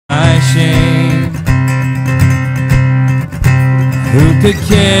Who could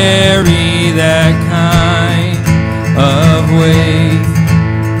carry that kind of weight?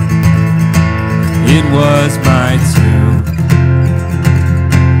 It was my tomb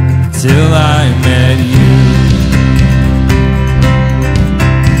till I met you.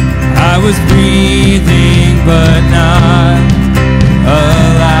 I was breathing but not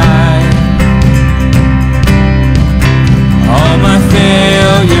alive. All my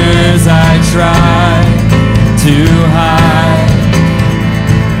failures I tried to hide.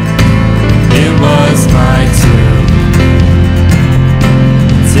 It was my tomb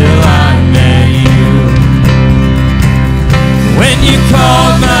till I met you. When you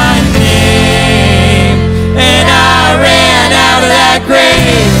called my name and I ran out of that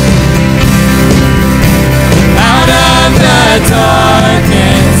grave, out of the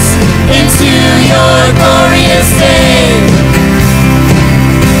darkness into your glorious day.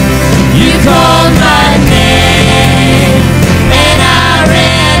 You called my name and I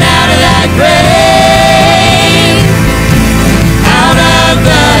ran out of that grave, out of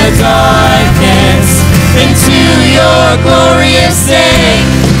the darkness into your glorious day.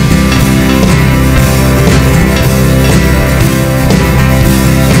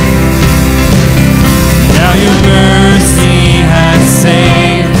 Now your mercy has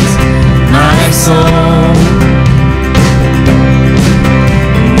saved my soul.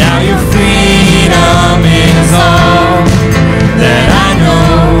 Now your freedom is all that I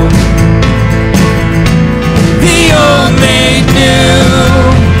know. The old made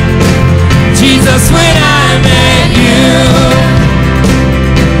new, Jesus, when I met you.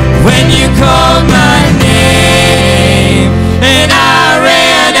 When you called my name and I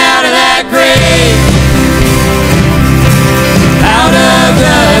ran out of that grave, out of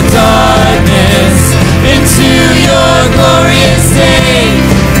the darkness into your glorious day.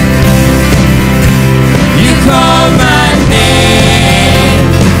 You called my name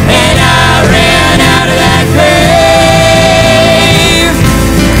and I ran out of that grave,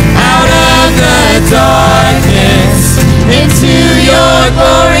 out of the darkness into your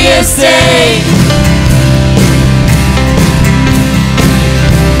glorious day.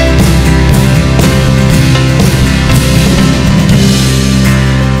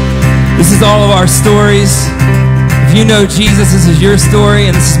 This is all of our stories. If you know Jesus, this is your story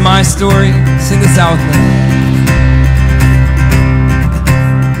and this is my story. Sing this out with me.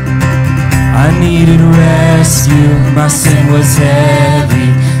 I needed rescue, my sin was heavy,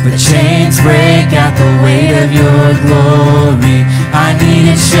 but chains break at the weight of your glory. I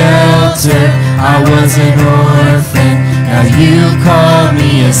needed shelter, I was an orphan, now you call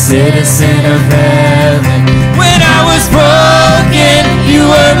me a citizen of heaven. When I was broken, you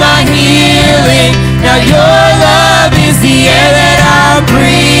were my healing, now your love is the air that I'm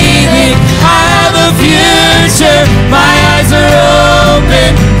breathing. I have a future, my eyes are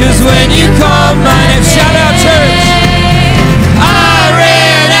open, cause when you called my name, shout out church, I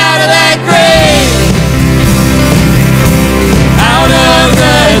ran out of that grave, out of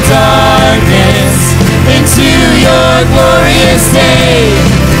the darkness into your glorious day.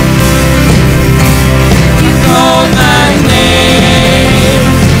 You called my name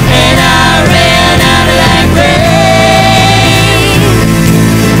and I ran out of that grave,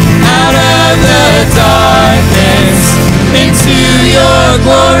 out of the darkness into your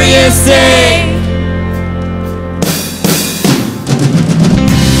glorious day.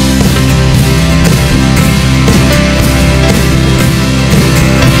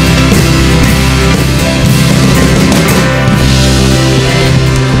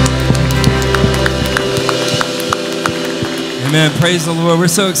 Amen. Praise the Lord. We're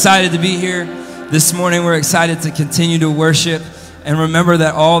so excited to be here this morning. We're excited to continue to worship and remember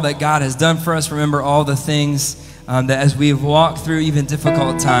that all that God has done for us. Remember all the things that as we have walked through even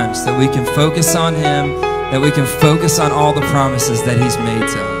difficult times, that we can focus on Him, that we can focus on all the promises that He's made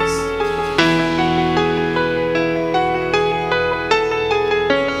to us.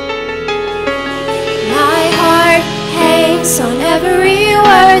 My heart hangs on every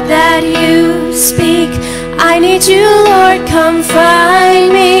word that you speak. I need you, Lord, come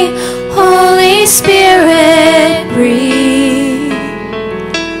find me. Holy Spirit, breathe.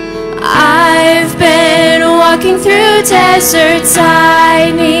 I've been walking through deserts.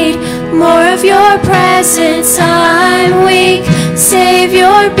 I need more of your presence. I'm weak.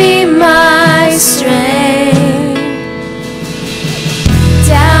 Savior, be my strength.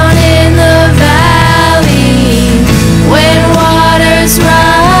 Down in the valley, when waters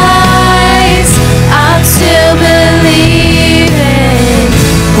rise, I'm still believing.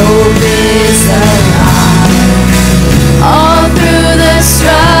 Hope is alive. All through the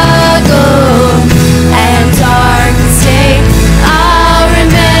struggle and darkest day, I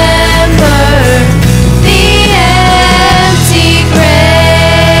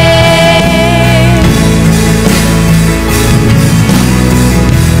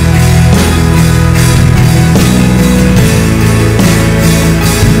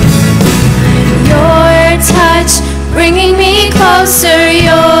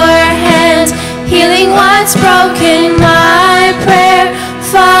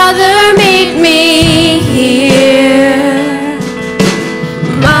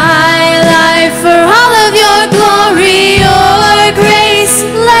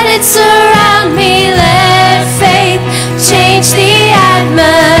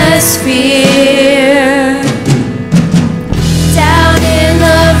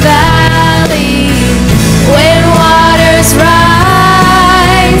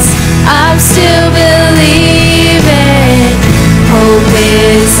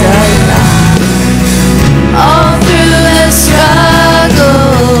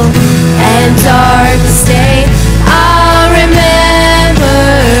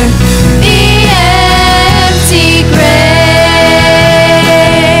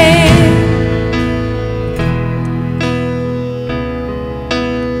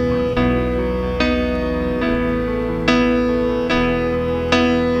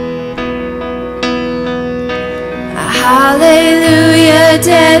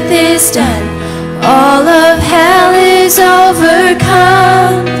is done. All of hell is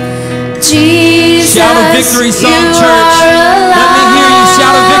overcome. Jesus, shout a victory song, you church. are alive. Let me hear you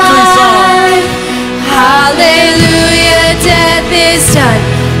shout a victory song. Hallelujah, death is done.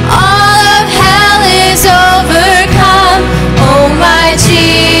 All of hell is overcome. Oh my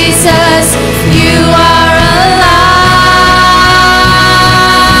Jesus, you are alive.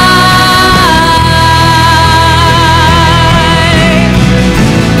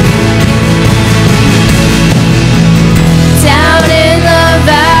 Down in the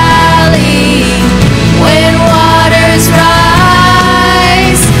valley, when waters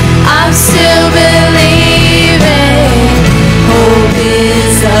rise, I'm still believing. Hope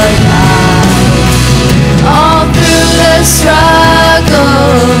is alive. All through the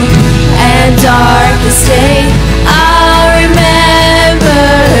struggle and darkest day, I'll remember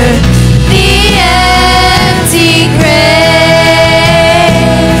the empty grave.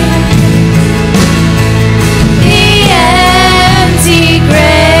 The empty grave.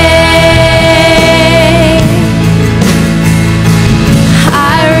 I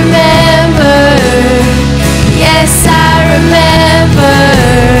remember, yes, I remember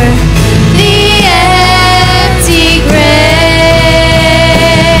the empty grave.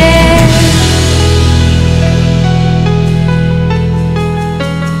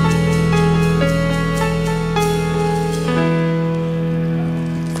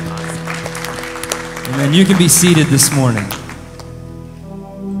 Amen. You can be seated this morning.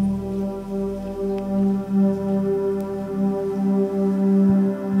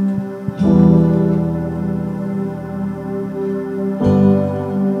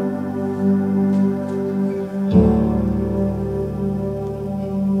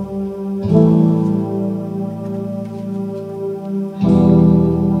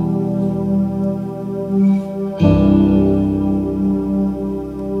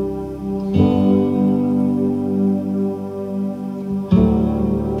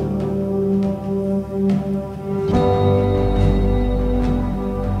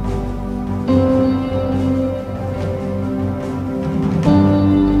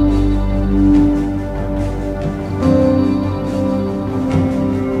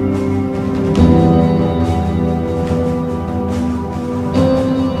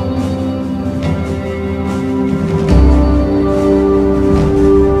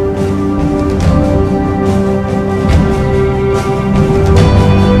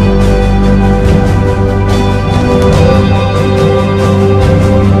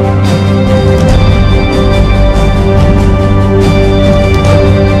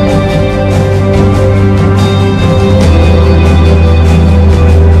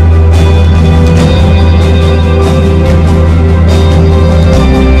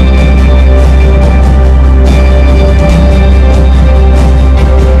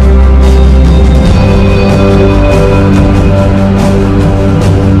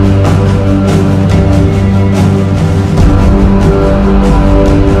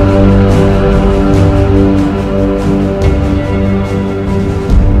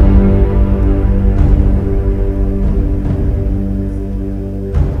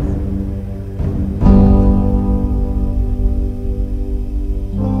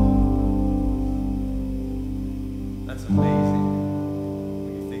 That's amazing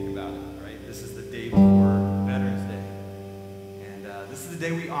when you think about it, right? This is the day before Veterans Day. And this is the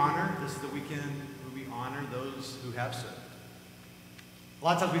day we honor, this is the weekend where we honor those who have served. A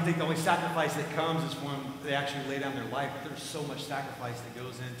lot of times we think the only sacrifice that comes is when they actually lay down their life, but there's so much sacrifice that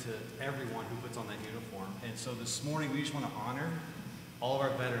goes into everyone who puts on that uniform. And so this morning we just want to honor all of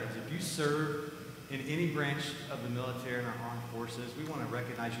our veterans. If you serve in any branch of the military and our armed forces, we want to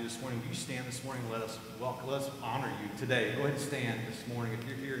recognize you this morning. Will you stand this morning and let us honor you today? Go ahead and stand this morning if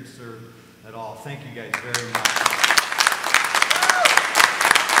you're here and serve at all. Thank you guys very much.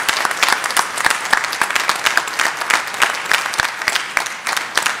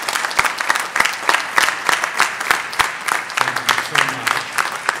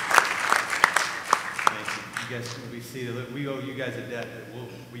 You guys can be seated. Look, we owe you guys a debt that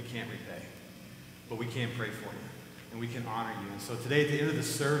we can't repay, but we can pray for you, and we can honor you. And so today, at the end of the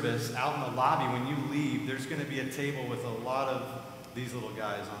service, out in the lobby, when you leave, there's going to be a table with a lot of these little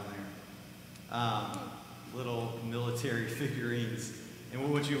guys on there, little military figurines. And we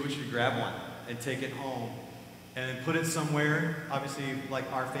want you to grab one and take it home and then put it somewhere. Obviously,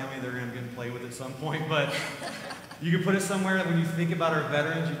 like our family, they're going to play with it at some point, but you can put it somewhere that when you think about our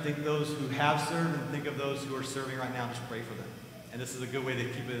veterans, you think those who have served and think of those who are serving right now, just pray for them. And this is a good way to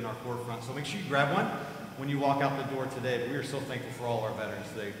keep it in our forefront. So make sure you grab one when you walk out the door today. But we are so thankful for all our veterans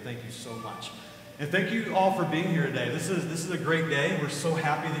today. Thank you so much. And thank you all for being here today. This is a great day. We're so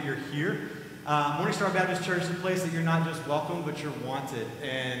happy that you're here. Morning Star Baptist Church is a place that you're not just welcome, but you're wanted.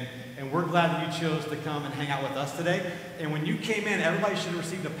 And we're glad that you chose to come and hang out with us today. And when you came in, everybody should have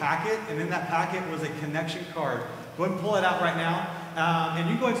received a packet, and in that packet was a connection card. Go ahead and pull it out right now. And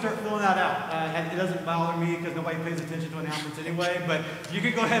you go ahead and start filling that out. It doesn't bother me because nobody pays attention to announcements anyway, but you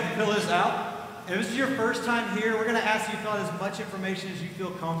can go ahead and fill this out. And if this is your first time here, we're going to ask you to fill out as much information as you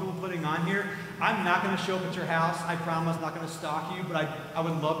feel comfortable putting on here. I'm not going to show up at your house. I promise I'm not going to stalk you, but I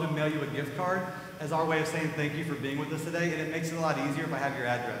would love to mail you a gift card as our way of saying thank you for being with us today, and it makes it a lot easier if I have your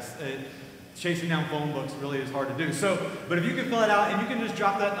address. Chasing down phone books really is hard to do. But if you can fill it out, and you can just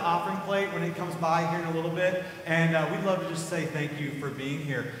drop that in the offering plate when it comes by here in a little bit, and we'd love to just say thank you for being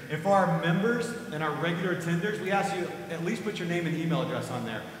here. And for our members and our regular attenders, we ask you at least put your name and email address on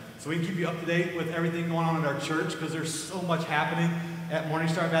there, so we can keep you up to date with everything going on at our church, because there's so much happening at Morning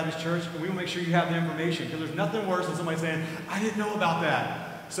Star Baptist Church, and we will make sure you have the information, because there's nothing worse than somebody saying, I didn't know about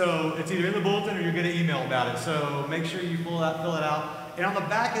that. So it's either in the bulletin or you're going to email about it. So make sure you fill it out. And on the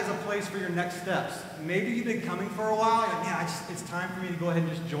back is a place for your next steps. Maybe you've been coming for a while, and man, it's time for me to go ahead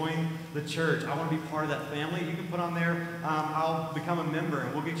and just join the church. I want to be part of that family. You can put on there, I'll become a member,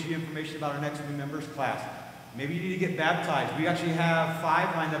 and we'll get you information about our next new members class. Maybe you need to get baptized. We actually have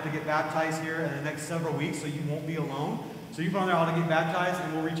 5 lined up to get baptized here in the next several weeks, so you won't be alone. So you put on there how to get baptized,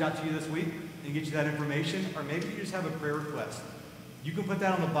 and we'll reach out to you this week and get you that information. Or maybe you just have a prayer request. You can put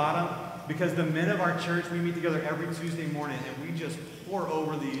that on the bottom, because the men of our church, we meet together every Tuesday morning, and we just pour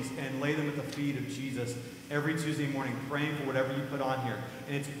over these and lay them at the feet of Jesus every Tuesday morning, praying for whatever you put on here.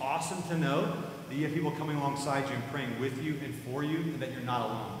 And it's awesome to know that you have people coming alongside you and praying with you and for you, and that you're not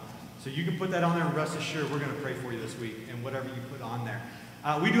alone. So you can put that on there, and rest assured we're going to pray for you this week and whatever you put on there.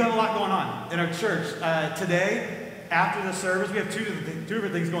 We do have a lot going on in our church. Today, after the service, we have two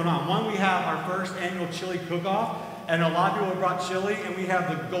different things going on. One, we have our first annual chili cook-off, and a lot of people have brought chili, and we have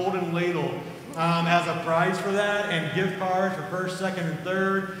the golden ladle as a prize for that, and gift cards for first, second, and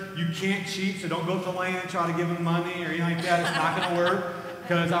third. You can't cheat, so don't go to Lane and try to give them money or anything like that. It's not going to work.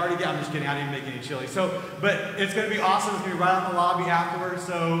 Because I'm just kidding, I didn't make any chili. But it's going to be awesome. It's going to be right out in the lobby afterwards.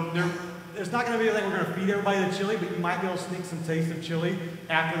 So it's not going to be like we're going to feed everybody the chili, but you might be able to sneak some taste of chili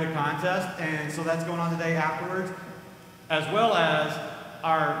after the contest. And so that's going on today afterwards, as well as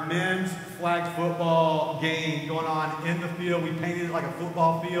our men's flag football game going on in the field. We painted it like a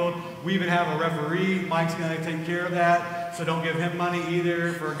football field. We even have a referee. Mike's going to take care of that, so don't give him money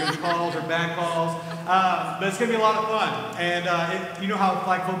either for good calls or bad calls. But it's going to be a lot of fun. And you know how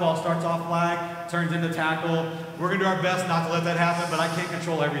flag football starts off flag, turns into tackle. We're going to do our best not to let that happen, but I can't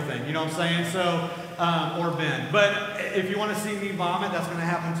control everything. You know what I'm saying? So, or Ben. But if you want to see me vomit, that's going to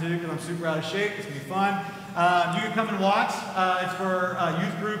happen too, because I'm super out of shape. It's going to be fun. You can come and watch. It's for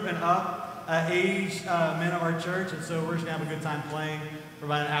youth group and up age men of our church, and so we're just going to have a good time playing for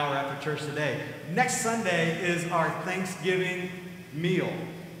about an hour after church today. Next Sunday is our Thanksgiving meal.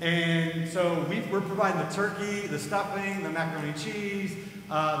 And so we're providing the turkey, the stuffing, the macaroni and cheese,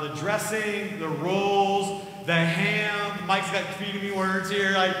 the dressing, the rolls, the ham. Mike's got feeding me words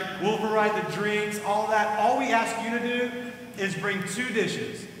here. Like, we'll provide the drinks, all that. All we ask you to do is bring 2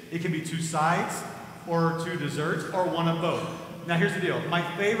 dishes. It can be 2 sides, or 2 desserts, or one of both. Now here's the deal. My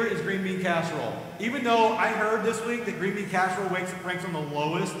favorite is green bean casserole. Even though I heard this week that green bean casserole ranks on the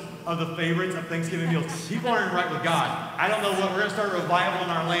lowest of the favorites of Thanksgiving meals, people aren't right with God. I don't know what, we're going to start a revival in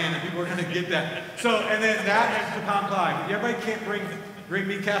our land, and people are going to get that. So, and then that and pecan pie. Everybody can't bring green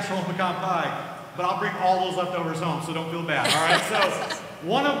bean casserole and pecan pie, but I'll bring all those leftovers home, so don't feel bad, all right? So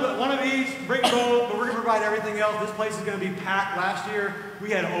one of each, bring both, but we're going to provide everything else. This place is going to be packed. Last year,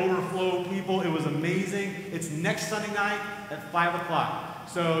 we had overflow people. It was amazing. It's next Sunday night at 5 o'clock.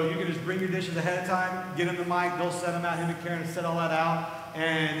 So you can just bring your dishes ahead of time, get them to Mike, they'll set them out, him and Karen set all that out,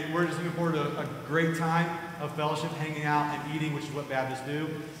 and we're just looking forward to a great time of fellowship, hanging out, and eating, which is what Baptists do,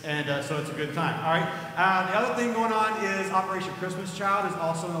 and so it's a good time. All right. The other thing going on is Operation Christmas Child is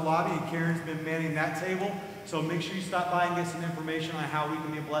also in the lobby, and Karen's been manning that table. So make sure you stop by and get some information on how we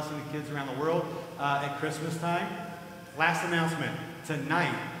can be a blessing to kids around the world at Christmas time. Last announcement,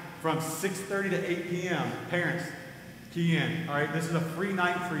 tonight from 6:30 to 8 p.m., parents, key in. All right, this is a free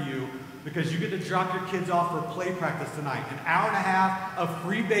night for you, because you get to drop your kids off for play practice tonight. An hour and a half of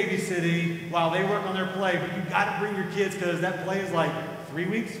free babysitting while they work on their play, but you got to bring your kids, because that play is like 3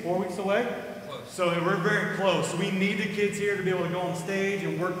 weeks, 4 weeks away. So we're very close. We need the kids here to be able to go on stage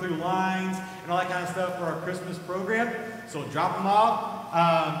and work through lines and all that kind of stuff for our Christmas program. So drop them off.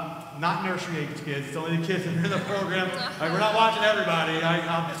 Not nursery age kids. It's only the kids that are in the program. We're not watching everybody.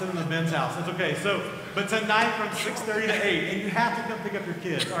 I'll send them to Ben's house. It's okay. So, but tonight from 6:30 to 8, and you have to come pick up your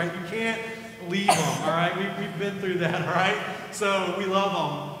kids. All right, you can't leave them, all right? We've been through that, all right? So we love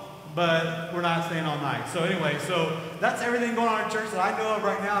them, but we're not staying all night. So anyway, so that's everything going on in church that I know of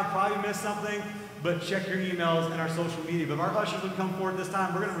right now. I probably missed something, but check your emails and our social media. But if our ushers would come forward this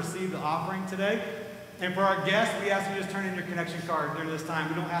time, we're going to receive the offering today. And for our guests, we ask you to just turn in your connection card during this time.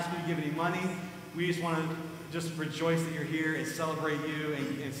 We don't ask you to give any money. We just want to just rejoice that you're here and celebrate you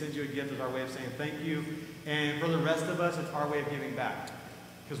and send you a gift as our way of saying thank you. And for the rest of us, it's our way of giving back.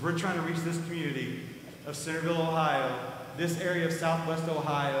 Because we're trying to reach this community of Centerville, Ohio, this area of Southwest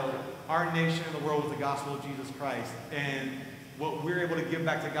Ohio, our nation and the world with the gospel of Jesus Christ. And what we're able to give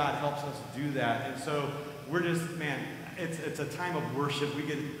back to God helps us do that. And so we're just, man, it's a time of worship. We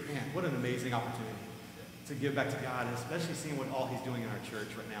get, man, what an amazing opportunity to give back to God, and especially seeing what all he's doing in our church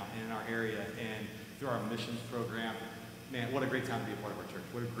right now and in our area and through our missions program. Man, what a great time to be a part of our church.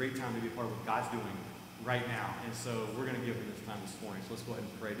 What a great time to be a part of what God's doing right now. And so we're going to give him this time this morning. So let's go ahead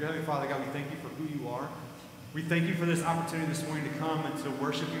and pray. Dear Heavenly Father, God, we thank you for who you are. We thank you for this opportunity this morning to come and to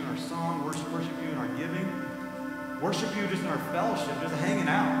worship you in our song, worship you in our giving, worship you just in our fellowship, just hanging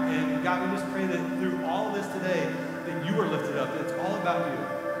out. And God, we just pray that through all of this today, that you are lifted up, that it's all about you.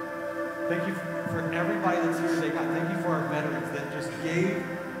 Thank you for everybody that's here today. God, thank you for our veterans that just gave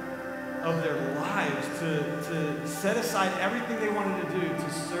of their lives to set aside everything they wanted to do to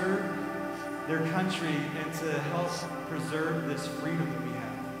serve their country and to help preserve this freedom that we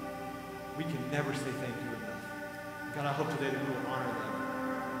have. We can never say thank you enough. God, I hope today that we will honor them.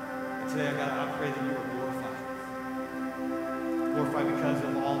 And today, God, I pray that you are glorified. Glorified because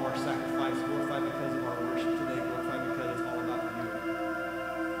of all of our sacrifice. Glorified because of our worship today. Glorified because it's all about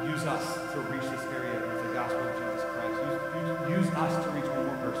you. Use us to reach this area with the gospel of Jesus Christ. Use us to reach one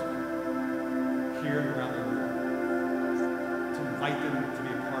more person here and around the world, to invite them to be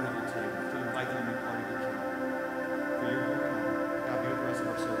a part of your table, to invite them to be a part of your kingdom. For your glory, God, be with the rest of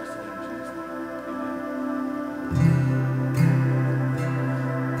our service today. In Jesus' name, amen.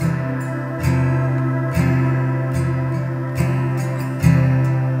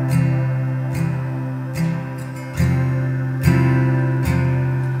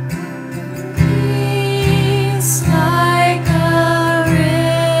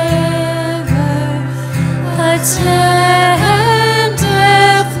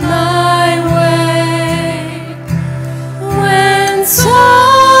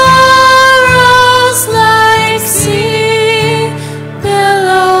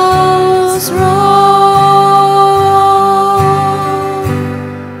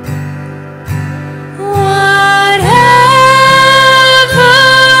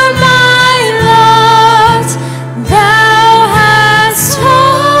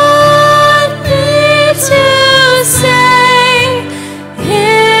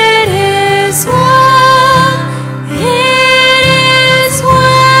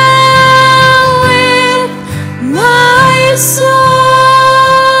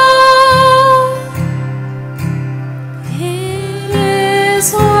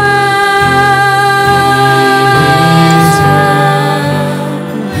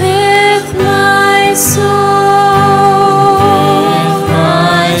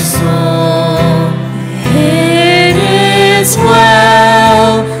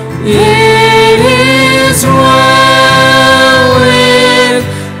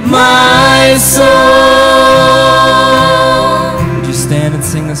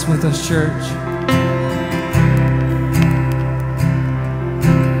 With us, church.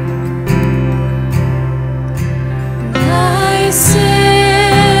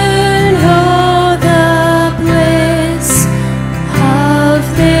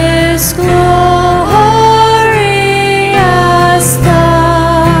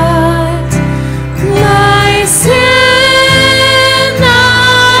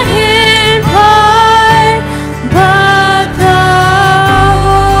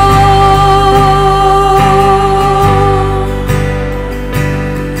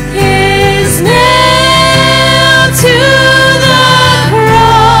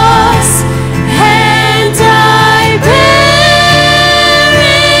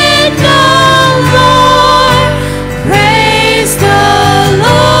 No!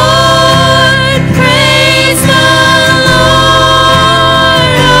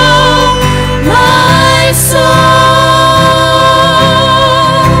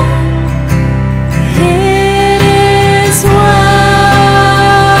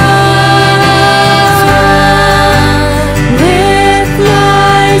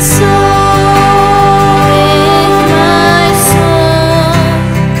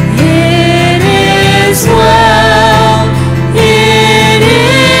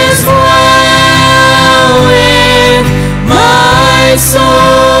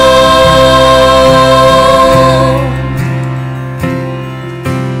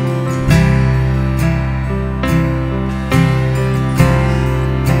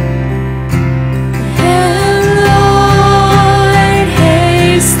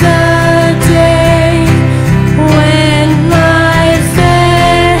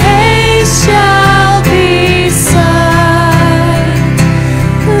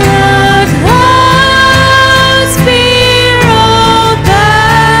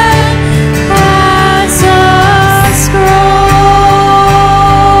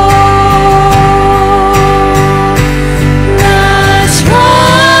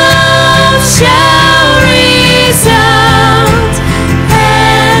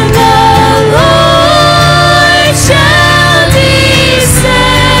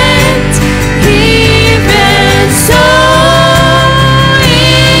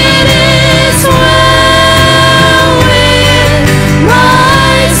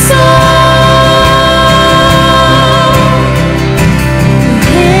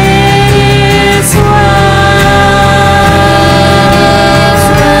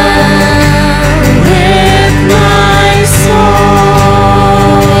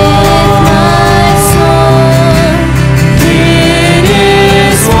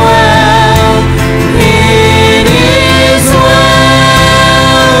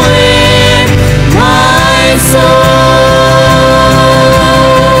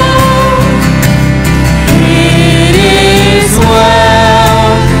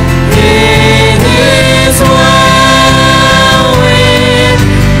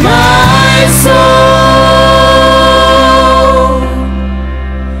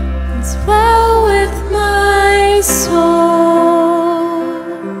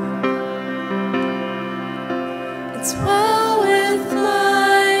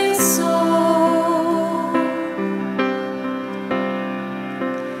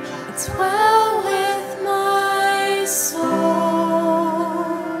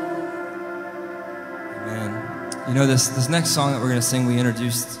 You know, this next song that we're going to sing, we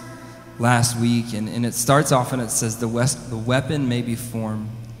introduced last week, and it starts off and it says, the weapon may be formed,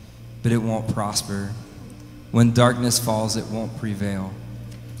 but it won't prosper. When darkness falls, it won't prevail.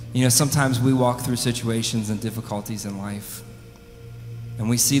 You know, sometimes we walk through situations and difficulties in life, and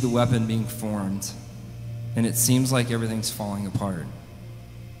we see the weapon being formed, and it seems like everything's falling apart.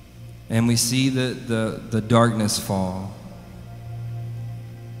 And we see the darkness fall.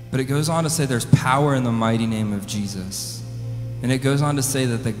 But it goes on to say there's power in the mighty name of Jesus. And it goes on to say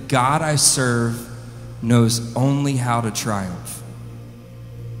that the God I serve knows only how to triumph.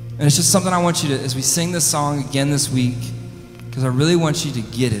 And it's just something I want you to, as we sing this song again this week, because I really want you to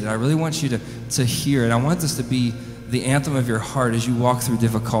get it. I really want you to hear it. I want this to be the anthem of your heart as you walk through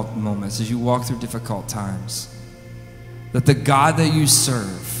difficult moments, as you walk through difficult times. That the God that you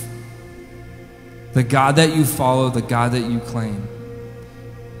serve, the God that you follow, the God that you claim,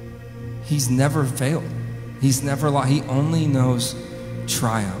 He's never failed. He's never lied. He only knows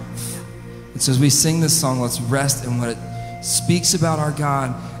triumph. And so as we sing this song, let's rest in what it speaks about our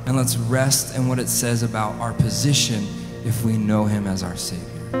God, and let's rest in what it says about our position if we know Him as our Savior.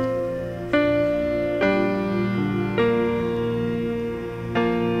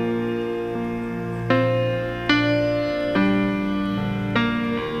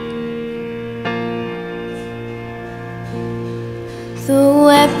 The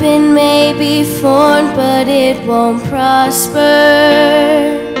weapon may be formed, but it won't prosper.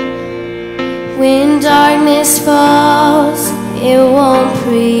 When darkness falls, it won't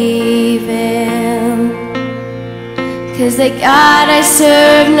prevail. 'Cause the God I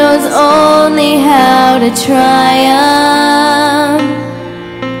serve knows only how to triumph.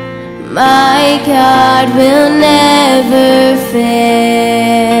 My God will never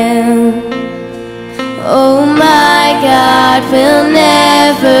fail. Oh, my God will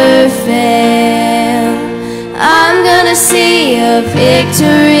never fail. I'm gonna see a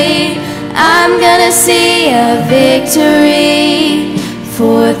victory. I'm gonna see a victory.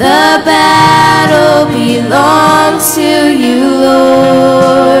 For the battle belongs to you,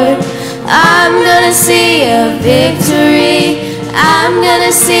 Lord. I'm gonna see a victory. I'm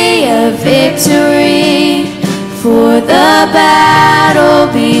gonna see a victory. For the battle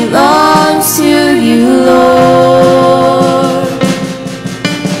belongs to you, Lord.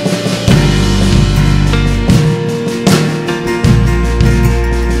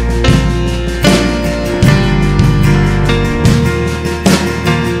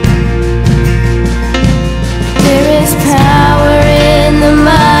 There is power in the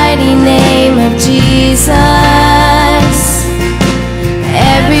mighty name of Jesus.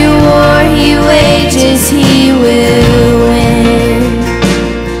 Every war He wages, He will win.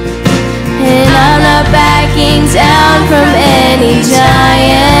 And I'm not backing down from any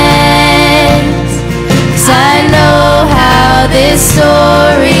giant, 'cause I know how this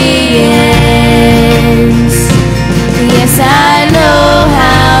story ends. Yes, I know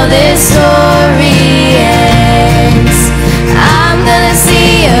how this story ends. I'm gonna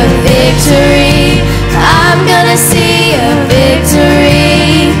see a victory. I'm gonna see a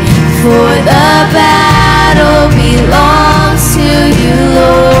victory. For the battle belongs to you,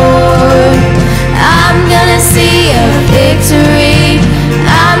 Lord. I'm gonna see a victory.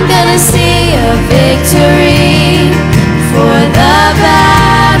 I'm gonna see a victory. For the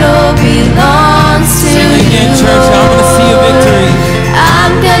battle belongs to you, Again, church, I'm gonna see a victory.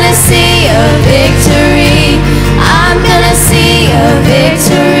 I'm gonna see a victory. I'm gonna see a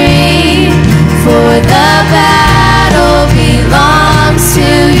victory. For the battle belongs to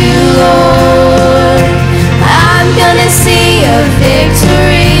you, Lord. I'm gonna see a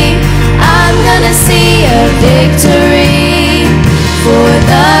victory. I'm gonna see a victory. For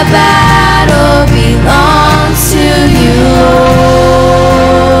the battle belongs to you,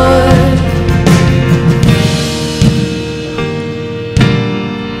 Lord.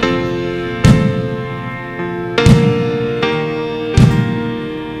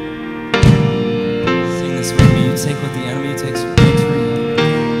 Sing this with me. You take what the enemy takes for victory.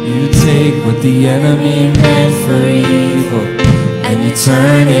 You take what the enemy meant for evil, and you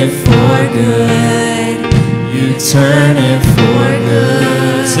turn it for good. You turn it for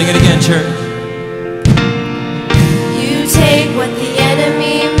good. Sing it again, church. You take what the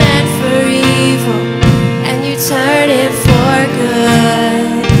enemy meant for evil, and you turn it for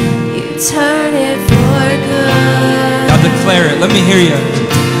good. You turn it for good. Now declare it. Let me hear you.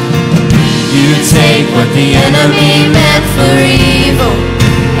 You take what the enemy meant for evil,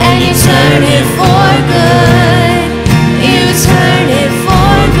 and you turn it for good. You turn it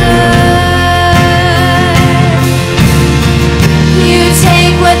for good. You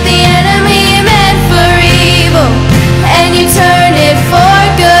take what the enemy meant for evil,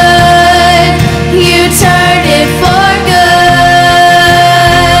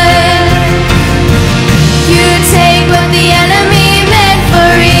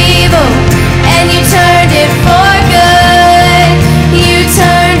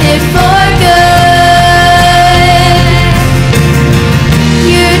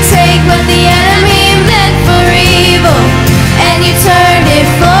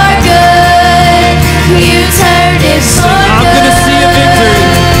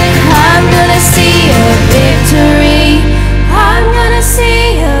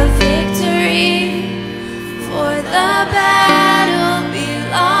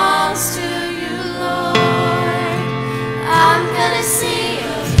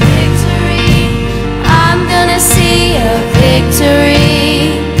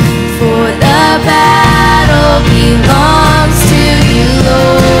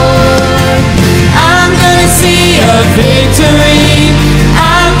 victory.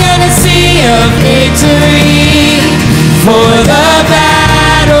 I'm gonna see a victory. For the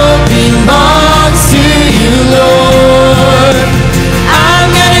battle belongs to you, Lord. I'm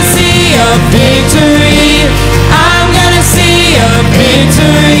gonna see a victory. I'm gonna see a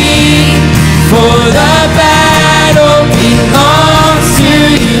victory. For the battle belongs to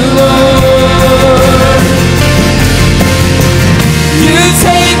you, Lord. You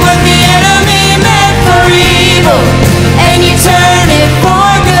take what the enemy meant for evil, and you turn it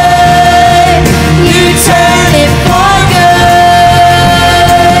for good. You turn it for good.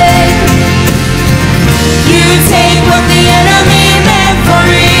 You take what the enemy meant for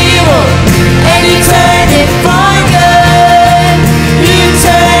evil, and you turn it for good. You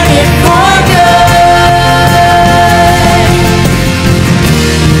turn it for good.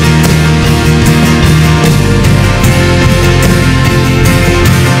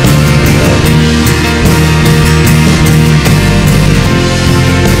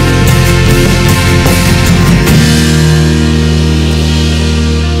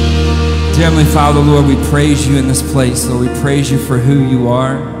 Dear Heavenly Father, Lord, we praise you in this place. Lord, we praise you for who you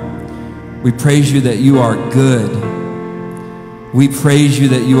are. We praise you that you are good. We praise you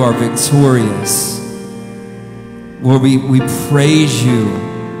that you are victorious. Lord, we praise you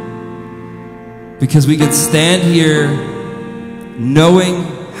because we could stand here knowing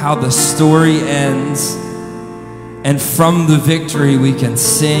how the story ends, and from the victory we can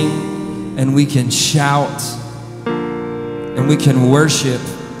sing and we can shout and we can worship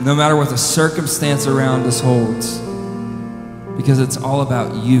no matter what the circumstance around us holds, because it's all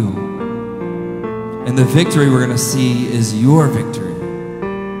about you. And the victory we're going to see is your victory.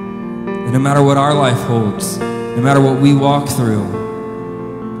 And no matter what our life holds, no matter what we walk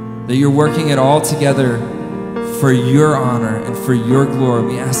through, that you're working it all together for your honor and for your glory.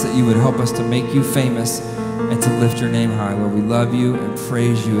 We ask that you would help us to make you famous and to lift your name high. Lord, we love you and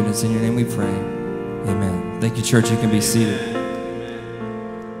praise you, and it's in your name we pray. Amen. Thank you, church. You can be seated.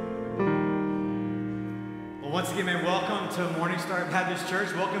 Once again, man, welcome to Morning Star Baptist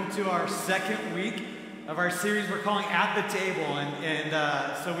Church. Welcome to our second week of our series we're calling At the Table. And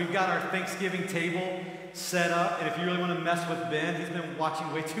so we've got our Thanksgiving table set up. And if you really want to mess with Ben, he's been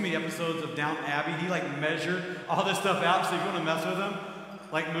watching way too many episodes of Downton Abbey. He measured all this stuff out. So if you want to mess with him,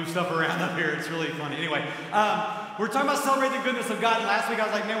 move stuff around up here. It's really funny. Anyway, we're talking about celebrating the goodness of God. And last week I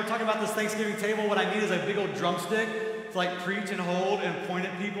was like, man, we're talking about this Thanksgiving table. What I need is a big old drumstick to preach and hold and point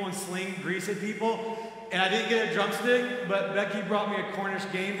at people and sling grease at people. And I didn't get a drumstick, but Becky brought me a Cornish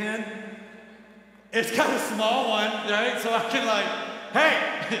game hen. It's got a small one, right? So I can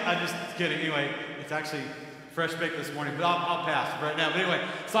hey! I'm just kidding. Anyway, it's actually fresh baked this morning, but I'll pass right now. But anyway,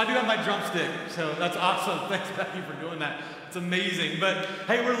 so I do have my drumstick. So that's awesome. Thanks, Becky, for doing that. It's amazing. But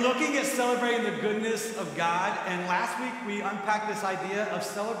hey, we're looking at celebrating the goodness of God. And last week we unpacked this idea of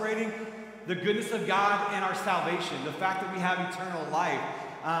celebrating the goodness of God and our salvation, the fact that we have eternal life.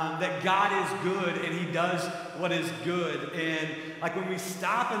 That God is good and he does what is good. And when we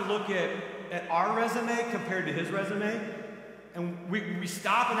stop and look at our resume compared to his resume, and we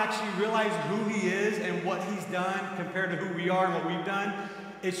stop and actually realize who he is and what he's done compared to who we are and what we've done,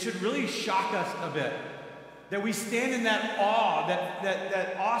 it should really shock us a bit. That we stand in that awe,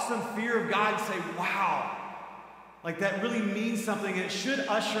 that awesome fear of God and say, wow, that really means something. And it should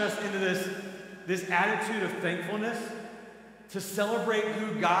usher us into this attitude of thankfulness, to celebrate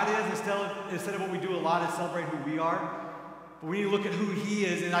who God is instead of what we do a lot is celebrate who we are. But we need to look at who he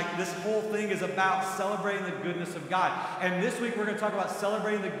is, and this whole thing is about celebrating the goodness of God. And this week we're going to talk about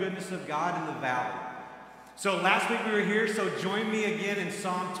celebrating the goodness of God in the valley. So last week we were here, so join me again in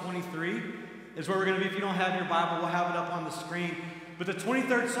Psalm 23 is where we're going to be. If you don't have your Bible, we'll have it up on the screen. But the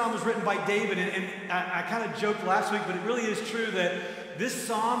 23rd Psalm was written by David, and I kind of joked last week, but it really is true that this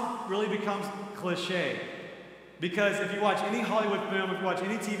psalm really becomes cliche. Because if you watch any Hollywood film, if you watch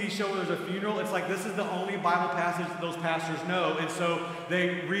any TV show where there's a funeral, it's this is the only Bible passage those pastors know. And so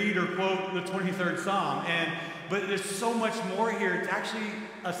they read or quote the 23rd Psalm. But there's so much more here. It's actually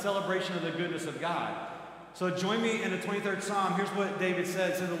a celebration of the goodness of God. So join me in the 23rd Psalm. Here's what David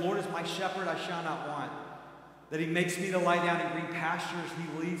said. It said, the Lord is my shepherd, I shall not want. That he makes me to lie down in green pastures.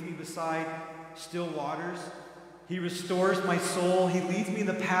 He leads me beside still waters. He restores my soul. He leads me in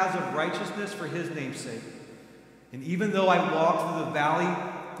the paths of righteousness for his name's sake. And even though I walk through the valley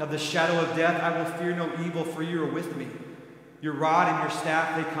of the shadow of death, I will fear no evil, for you are with me. Your rod and your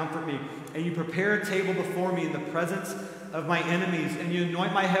staff, they comfort me. And you prepare a table before me in the presence of my enemies. And you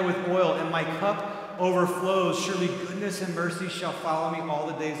anoint my head with oil, and my cup overflows. Surely goodness and mercy shall follow me all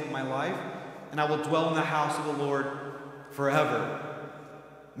the days of my life, and I will dwell in the house of the Lord forever.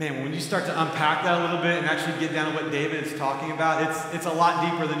 man, when you start to unpack that a little bit and actually get down to what David is talking about, it's a lot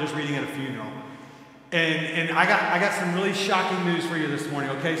deeper than just reading at a funeral. And I got some really shocking news for you this morning,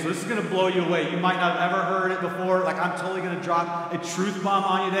 okay? So this is going to blow you away. You might not have ever heard it before. Like, I'm totally going to drop a truth bomb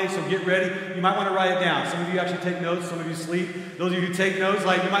on you today, so get ready. You might want to write it down. Some of you actually take notes. Some of you sleep. Those of you who take notes,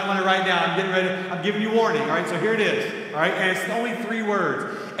 like, you might want to write it down. I'm getting ready. I'm giving you warning, all right? So here it is, all right? And it's only 3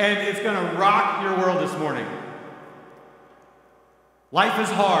 words. And it's going to rock your world this morning. Life is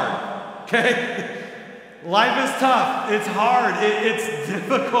hard, okay? Life is tough. It's hard. It's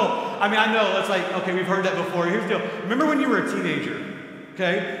difficult. I mean, I know it's like, okay, we've heard that before. Here's the deal. Remember when you were a teenager,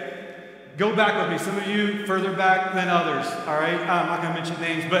 okay? Go back with me. Some of you further back than others, all right? I'm not going to mention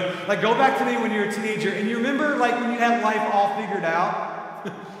names, but like go back to me when you were a teenager and you remember like when you had life all figured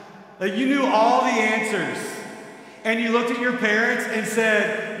out? Like you knew all the answers and you looked at your parents and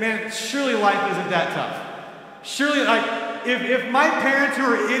said, man, surely life isn't that tough. Surely, like, if my parents who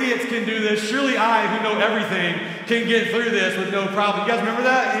are idiots can do this, surely I, who know everything, can get through this with no problem. You guys remember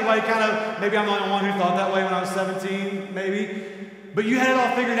that? Anybody kind of, maybe I'm the only one who thought that way when I was 17, maybe. But you had it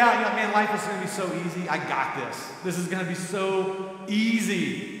all figured out. You're like, man, life is going to be so easy. I got this. This is going to be so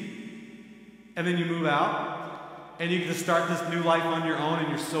easy. And then you move out, and you get to start this new life on your own, and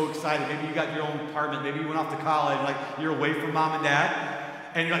you're so excited. Maybe you got your own apartment. Maybe you went off to college. Like, you're away from mom and dad.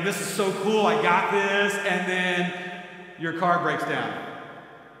 And you're like, this is so cool. I got this. And then your car breaks down.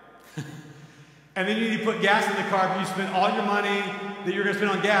 And then you need to put gas in the car, but you spend all your money that you're going to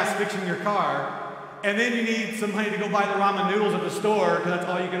spend on gas fixing your car. And then you need some money to go buy the ramen noodles at the store because that's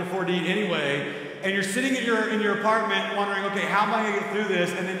all you can afford to eat anyway. And you're sitting in your apartment wondering, okay, how am I going to get through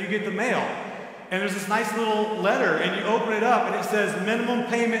this? And then you get the mail. And there's this nice little letter, and you open it up, and it says minimum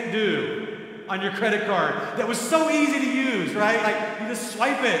payment due on your credit card. That was so easy to use, right? Like, you just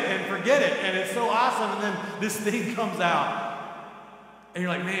swipe it and forget it, and it's so awesome, and then this thing comes out. And you're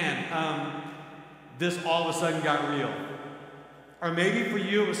like, man, this all of a sudden got real. Or maybe for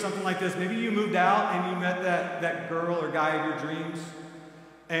you, it was something like this. Maybe you moved out, and you met that girl or guy of your dreams.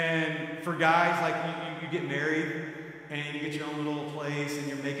 And for guys, like, you get married, and you get your own little place, and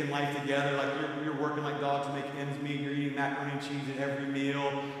you're making life together. Like, you're working like dogs to make ends meet. You're eating macaroni and cheese at every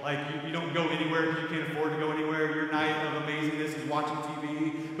meal. Like, you don't go anywhere because you can't afford to go anywhere. Your night of amazingness is watching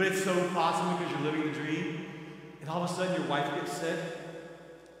TV. But it's so awesome because you're living the dream. And all of a sudden, your wife gets sick.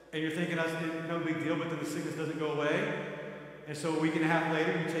 And you're thinking, that's no big deal, but then the sickness doesn't go away. And so a week and a half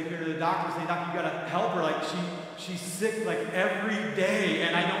later, you take her to the doctor and say, Doc, you got to help her. Like, she's sick like every day,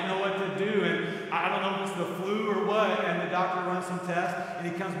 and I don't know what to do. And I don't know if it's the flu or what. And the doctor runs some tests, and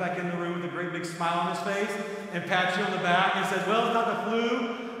he comes back in the room with a great big smile on his face and pats you on the back and says, well, it's not the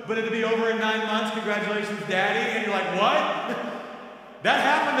flu, but it'll be over in 9 months. Congratulations, Daddy. And you're like, what? That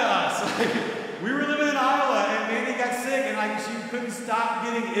happened to us. We were living in Iowa, and Mandy got sick, and like she couldn't stop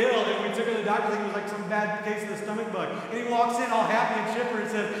getting ill. And we took her to the doctor. I think it was like some bad case of the stomach bug. And he walks in all happy and chipper and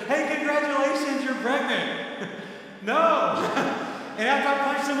says, "Hey, congratulations, you're pregnant." No. And after I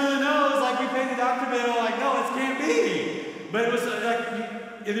punched him in the nose, like we paid the doctor bill, like no, this can't be. But it was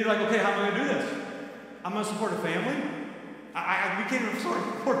like you're like, okay, how am I going to do this? I'm going to support a family. We can't even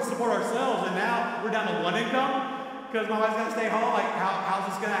support ourselves, and now we're down to 1 income. Because my wife's got to stay home, like, how's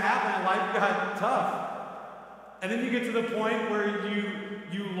this going to happen? And life got tough. And then you get to the point where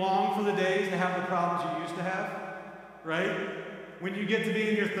you long for the days to have the problems you used to have, right? When you get to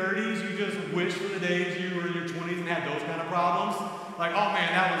be in your 30s, you just wish for the days you were in your 20s and had those kind of problems. Like, oh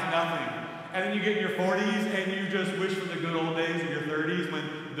man, that was nothing. And then you get in your 40s and you just wish for the good old days of your 30s when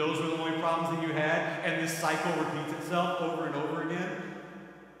those were the only problems that you had. And this cycle repeats itself over and over again.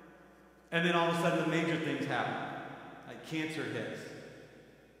 And then all of a sudden the major things happen. Like cancer hits,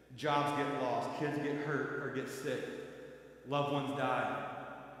 jobs get lost, kids get hurt or get sick, loved ones die,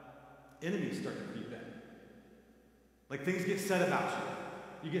 enemies start to creep in. Like things get said about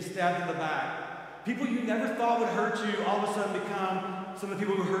you. You get stabbed in the back. People you never thought would hurt you all of a sudden become some of the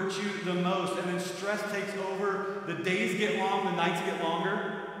people who hurt you the most. And then stress takes over. The days get long, the nights get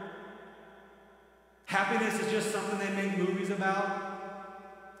longer. Happiness is just something they make movies about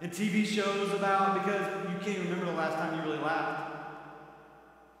and TV shows about because you can't even remember the last time you really laughed.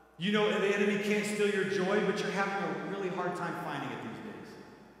 You know the enemy can't steal your joy, but you're having a really hard time finding it these days.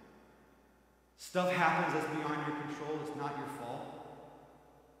 Stuff happens that's beyond your control. It's not your fault.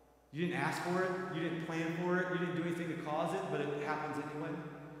 You didn't ask for it. You didn't plan for it. You didn't do anything to cause it, but it happens anyway.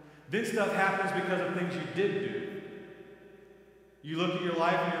 Then stuff happens because of things you did do. You look at your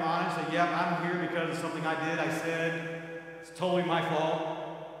life and you're honest and say, yeah, I'm here because of something I did, I said. It's totally my fault.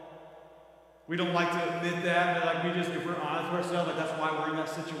 We don't like to admit that, but like if we're honest with ourselves, like that's why we're in that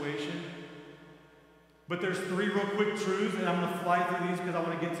situation. But there's three real quick truths, and I'm going to fly through these because I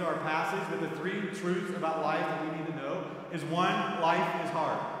want to get to our passage. But the three truths about life that we need to know is 1, life is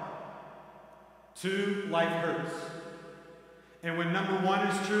hard. 2, life hurts. And when number 1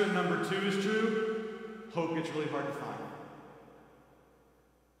 is true and number 2 is true, hope gets really hard to find.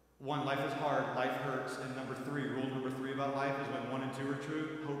 1, life is hard, life hurts. And number 3, rule number 3 about life is when 1 and 2 are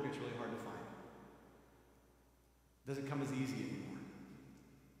true, hope gets really hard to find. It doesn't come as easy anymore.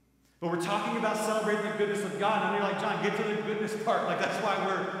 But we're talking about celebrating the goodness of God. And you're like, John, get to the goodness part. Like, that's why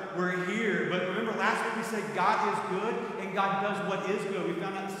we're here. But remember, last week we said God is good and God does what is good. We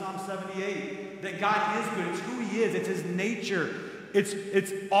found that in Psalm 78. That God is good. It's who He is. It's His nature. It's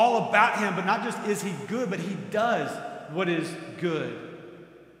all about Him. But not just is He good, but He does what is good.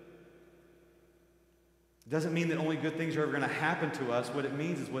 It doesn't mean that only good things are ever going to happen to us. What it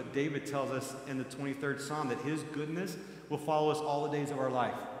means is what David tells us in the 23rd Psalm, that His goodness will follow us all the days of our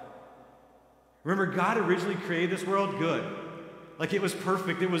life. Remember, God originally created this world good. Like, it was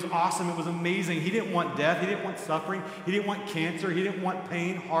perfect. It was awesome. It was amazing. He didn't want death. He didn't want suffering. He didn't want cancer. He didn't want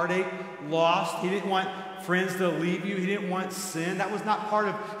pain, heartache, loss. He didn't want friends to leave you. He didn't want sin. That was not part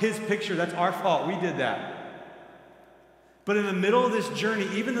of His picture. That's our fault. We did that. But in the middle of this journey,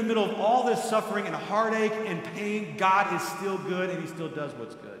 even in the middle of all this suffering and heartache and pain, God is still good and He still does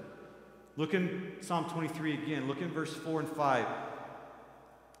what's good. Look in Psalm 23 again. Look in verse 4 and 5.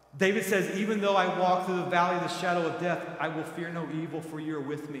 David says, even though I walk through the valley of the shadow of death, I will fear no evil, for you are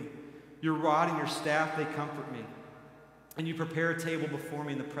with me. Your rod and your staff, they comfort me. And you prepare a table before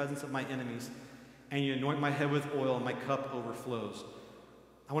me in the presence of my enemies, and you anoint my head with oil, and my cup overflows.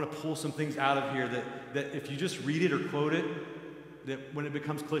 I want to pull some things out of here that if you just read it or quote it, that when it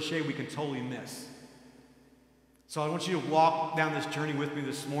becomes cliche, we can totally miss. So I want you to walk down this journey with me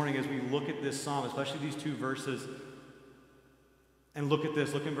this morning as we look at this psalm, especially these 2 verses. And look at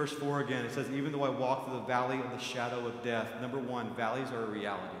this. Look in verse 4 again. It says, even though I walk through the valley of the shadow of death. Number 1, valleys are a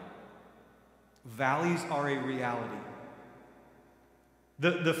reality. Valleys are a reality.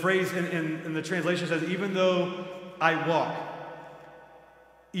 The phrase in the translation says, even though I walk.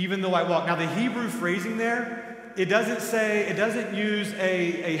 Even though I walk. Now, the Hebrew phrasing there, it doesn't use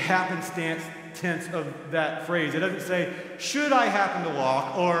a happenstance tense of that phrase. It doesn't say, should I happen to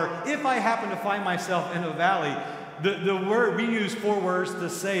walk, or if I happen to find myself in a valley. The word, we use 4 words to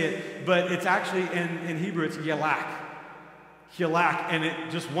say it, but it's actually in Hebrew, it's yalak. Yalak, and it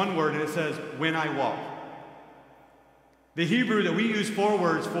just one word, and it says, when I walk. The Hebrew that we use 4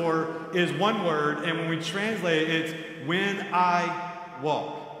 words for is one word, and when we translate it, it's when I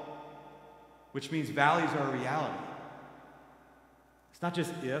walk, which means valleys are a reality. It's not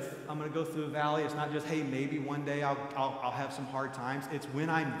just if I'm going to go through a valley. It's not just, hey, maybe one day I'll have some hard times. It's when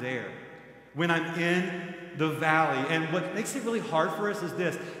I'm there. When I'm in the valley. And what makes it really hard for us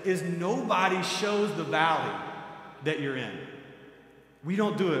is nobody shows the valley that you're in. We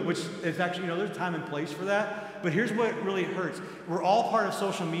don't do it, which is actually, there's a time and place for that. But here's what really hurts. We're all part of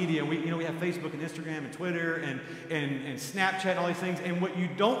social media. We have Facebook and Instagram and Twitter and Snapchat and all these things. And what you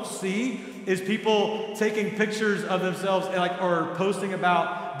don't see is people taking pictures of themselves or posting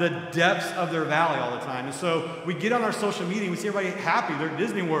about the depths of their valley all the time. And so we get on our social media and we see everybody happy. They're at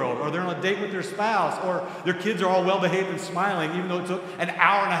Disney World, or they're on a date with their spouse, or their kids are all well-behaved and smiling, even though it took an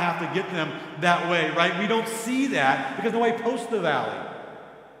hour and a half to get them that way, right? We don't see that because nobody posts the valley.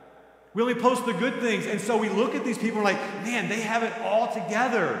 We only post the good things. And so we look at these people and we're like, man, they have it all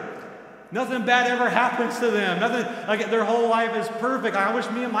together. Nothing bad ever happens to them. Nothing, like their whole life is perfect. I wish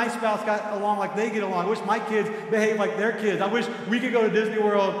me and my spouse got along like they get along. I wish my kids behave like their kids. I wish we could go to Disney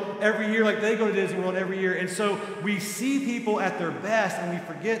World every year like they go to Disney World every year. And so we see people at their best and we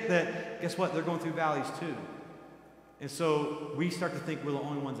forget that, guess what? They're going through valleys too. And so we start to think we're the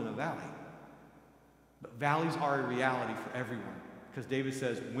only ones in a valley. But valleys are a reality for everyone. Because David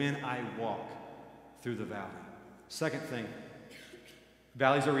says, when I walk through the valley. Second thing,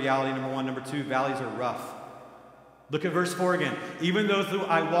 valleys are reality, number 1. Number 2, valleys are rough. Look at verse 4 again. Even though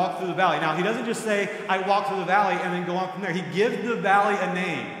I walk through the valley. Now, he doesn't just say, I walk through the valley and then go on from there. He gives the valley a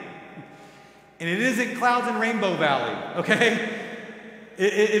name. And it isn't Clouds and Rainbow Valley, okay?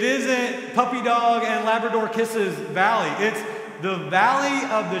 It isn't Puppy Dog and Labrador Kisses Valley. It's the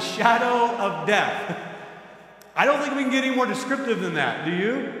valley of the shadow of death. I don't think we can get any more descriptive than that, do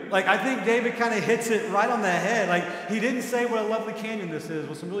you? I think David kind of hits it right on the head. He didn't say what a lovely canyon this is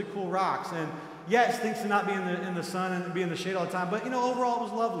with some really cool rocks. And yeah, it stinks to not be in the sun and be in the shade all the time. But, overall it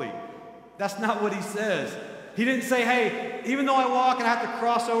was lovely. That's not what he says. He didn't say, hey, even though I walk and I have to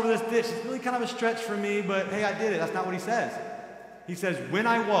cross over this ditch, it's really kind of a stretch for me, but hey, I did it. That's not what he says. He says, when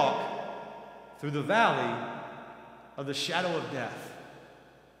I walk through the valley of the shadow of death.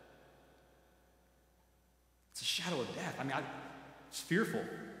 It's a shadow of death. I mean, it's fearful.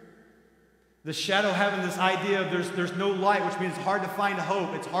 The shadow having this idea of there's no light, which means it's hard to find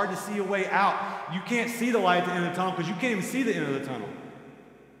hope. It's hard to see a way out. You can't see the light at the end of the tunnel because you can't even see the end of the tunnel.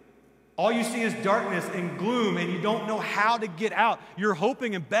 All you see is darkness and gloom, and you don't know how to get out. You're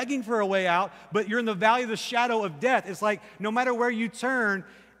hoping and begging for a way out, but you're in the valley of the shadow of death. It's like no matter where you turn,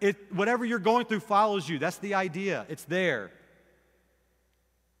 whatever you're going through follows you. That's the idea. It's there.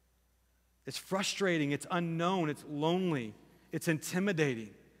 It's frustrating. It's unknown. It's lonely. It's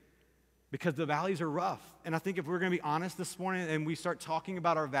intimidating because the valleys are rough. And I think if we're going to be honest this morning and we start talking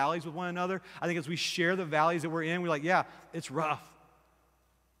about our valleys with one another, I think as we share the valleys that we're in, we're like, yeah, it's rough.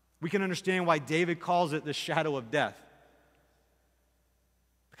 We can understand why David calls it the shadow of death.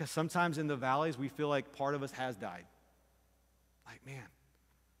 Because sometimes in the valleys, we feel like part of us has died. Like, man,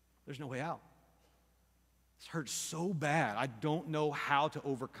 there's no way out. This hurts so bad. I don't know how to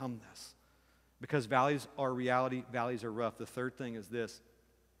overcome this. Because valleys are reality, valleys are rough. The third thing is this.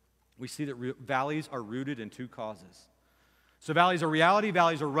 We see that valleys are rooted in two causes. So valleys are reality,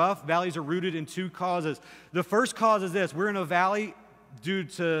 valleys are rough, valleys are rooted in two causes. The first cause is this. We're in a valley due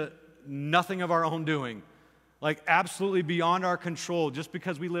to nothing of our own doing. Like absolutely beyond our control. Just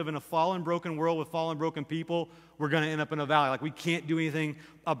because we live in a fallen, broken world with fallen, broken people, we're going to end up in a valley. Like we can't do anything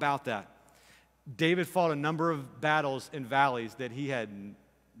about that. David fought a number of battles in valleys that he had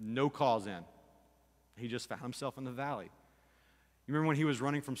no cause in. He just found himself in the valley. You remember when he was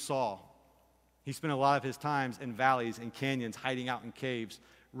running from Saul? He spent a lot of his times in valleys and canyons, hiding out in caves,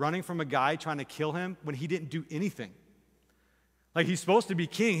 running from a guy trying to kill him when he didn't do anything. Like he's supposed to be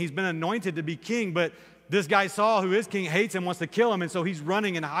king. He's been anointed to be king, but this guy Saul, who is king, hates him, wants to kill him, and so he's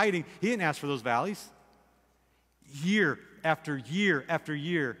running and hiding. He didn't ask for those valleys. Year after year after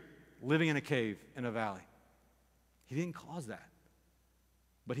year, living in a cave in a valley. He didn't cause that.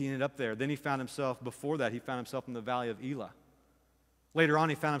 But he ended up there. Then he found himself, before that, he found himself in the valley of Elah. Later on,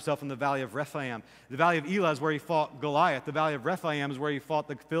 he found himself in the valley of Rephaim. The valley of Elah is where he fought Goliath. The valley of Rephaim is where he fought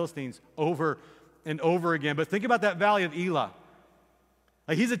the Philistines over and over again. But think about that valley of Elah.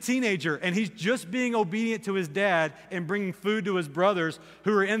 Like he's a teenager, and he's just being obedient to his dad and bringing food to his brothers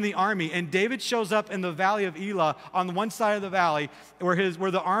who are in the army. And David shows up in the valley of Elah on the one side of the valley where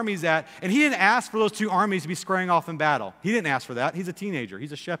the army's at. And he didn't ask for those two armies to be squaring off in battle. He didn't ask for that. He's a teenager.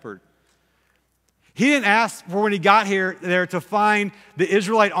 He's a shepherd. He didn't ask for when he got there to find the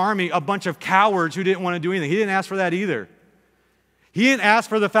Israelite army a bunch of cowards who didn't want to do anything. He didn't ask for that either. He didn't ask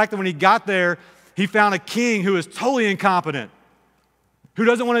for the fact that when he got there, he found a king who is totally incompetent, who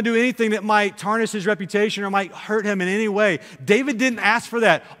doesn't want to do anything that might tarnish his reputation or might hurt him in any way. David didn't ask for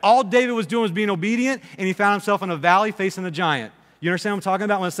that. All David was doing was being obedient, and he found himself in a valley facing a giant. You understand what I'm talking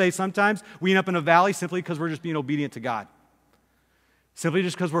about when I say sometimes we end up in a valley simply because we're just being obedient to God? Simply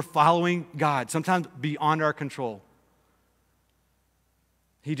just because we're following God, sometimes beyond our control.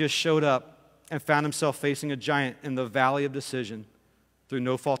 He just showed up and found himself facing a giant in the valley of decision through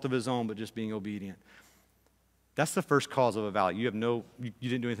no fault of his own, but just being obedient. That's the first cause of a valley. You didn't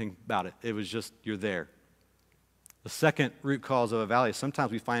do anything about it. It was just, you're there. The second root cause of a valley is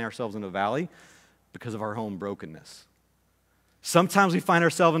sometimes we find ourselves in a valley because of our own brokenness. Sometimes we find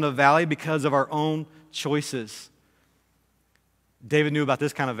ourselves in a valley because of our own choices. David knew about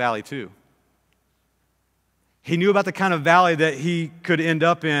this kind of valley too. He knew about the kind of valley that he could end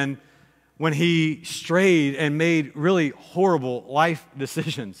up in when he strayed and made really horrible life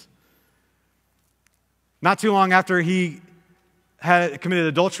decisions. Not too long after he had committed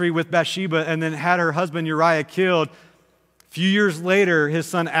adultery with Bathsheba and then had her husband Uriah killed, a few years later, his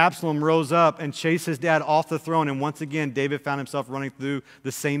son Absalom rose up and chased his dad off the throne. And once again, David found himself running through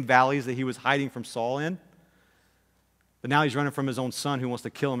the same valleys that he was hiding from Saul in. But now he's running from his own son who wants to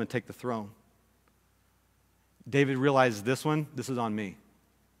kill him and take the throne. David realizes this is on me.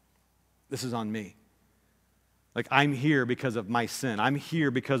 This is on me. Like I'm here because of my sin. I'm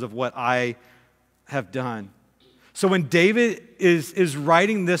here because of what I have done. So when David is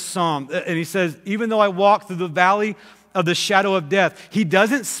writing this psalm, and he says, even though I walk through the valley of the shadow of death, he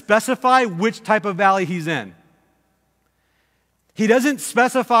doesn't specify which type of valley he's in. He doesn't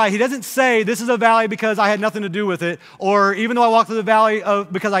specify, he doesn't say, this is a valley because I had nothing to do with it, or even though I walked through the valley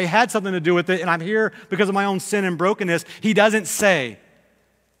because I had something to do with it, and I'm here because of my own sin and brokenness. He doesn't say,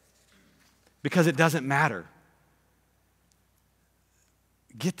 because it doesn't matter.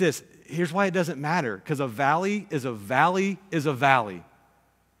 Get this, here's why it doesn't matter, because a valley is a valley is a valley.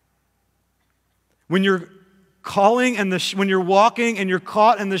 When you're when you're walking and you're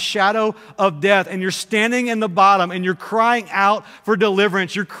caught in the shadow of death and you're standing in the bottom and you're crying out for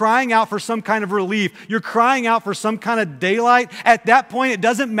deliverance, you're crying out for some kind of relief, you're crying out for some kind of daylight, at that point it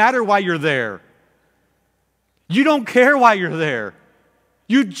doesn't matter why you're there. You don't care why you're there.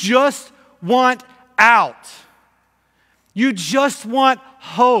 You just want out. You just want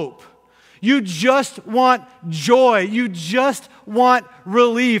hope. You just want joy. You just want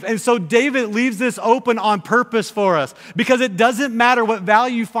relief. And so David leaves this open on purpose for us because it doesn't matter what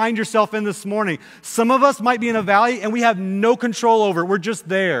valley you find yourself in this morning. Some of us might be in a valley and we have no control over it. We're just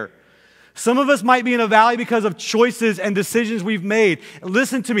there. Some of us might be in a valley because of choices and decisions we've made.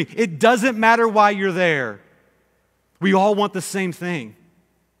 Listen to me. It doesn't matter why you're there. We all want the same thing.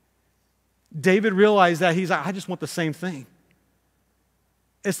 David realized that. He's like, I just want the same thing.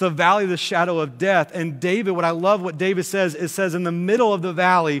 It's the valley of the shadow of death. And David, what I love what David says, it says in the middle of the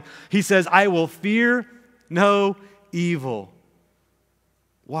valley, he says, I will fear no evil.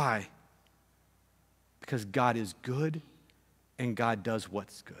 Why? Because God is good and God does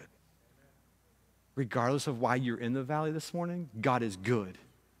what's good. Regardless of why you're in the valley this morning, God is good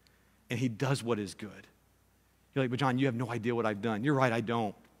and he does what is good. You're like, but John, you have no idea what I've done. You're right, I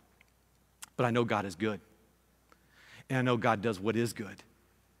don't. But I know God is good. And I know God does what is good.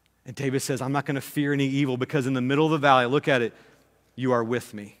 And David says, I'm not going to fear any evil because in the middle of the valley, look at it, you are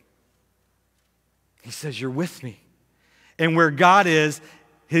with me. He says, you're with me. And where God is,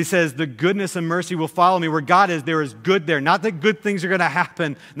 he says, the goodness and mercy will follow me. Where God is, there is good there. Not that good things are going to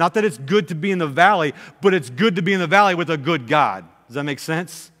happen. Not that it's good to be in the valley, but it's good to be in the valley with a good God. Does that make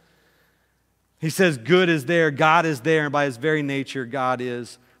sense? He says, good is there, God is there, and by his very nature, God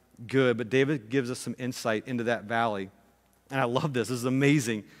is good. But David gives us some insight into that valley. And I love this. This is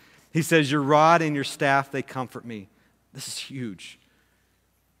amazing. He says, your rod and your staff, they comfort me. This is huge.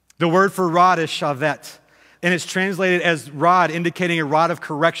 The word for rod is shavet, and it's translated as rod, indicating a rod of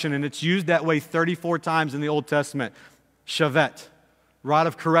correction, and it's used that way 34 times in the Old Testament. Shavet, rod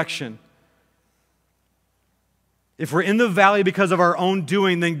of correction. If we're in the valley because of our own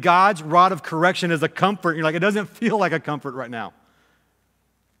doing, then God's rod of correction is a comfort. You're like, it doesn't feel like a comfort right now.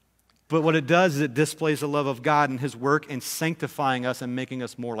 But what it does is it displays the love of God and his work in sanctifying us and making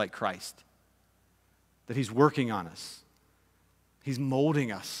us more like Christ. That he's working on us. He's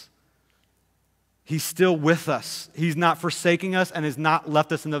molding us. He's still with us. He's not forsaking us and has not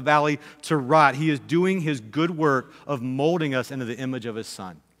left us in the valley to rot. He is doing his good work of molding us into the image of his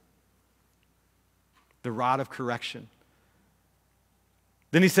Son. The rod of correction.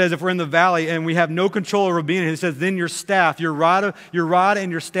 Then he says, if we're in the valley and we have no control over being, he says, then your staff, your rod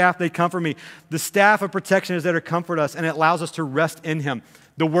and your staff, they comfort me. The staff of protection is there to comfort us, and it allows us to rest in him.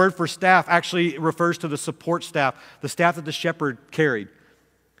 The word for staff actually refers to the support staff, the staff that the shepherd carried,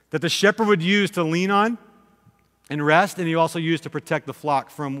 that the shepherd would use to lean on and rest, and he also used to protect the flock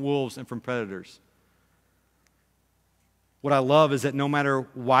from wolves and from predators. What I love is that no matter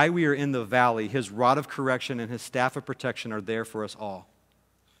why we are in the valley, his rod of correction and his staff of protection are there for us all.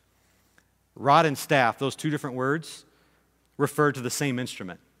 Rod and staff, those two different words, refer to the same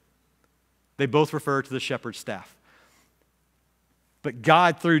instrument. They both refer to the shepherd's staff. But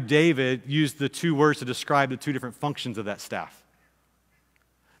God, through David, used the two words to describe the two different functions of that staff.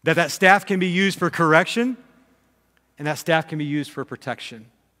 That staff can be used for correction, and that staff can be used for protection.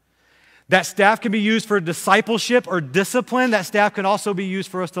 That staff can be used for discipleship or discipline. That staff can also be used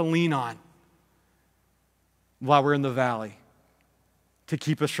for us to lean on while we're in the valley, to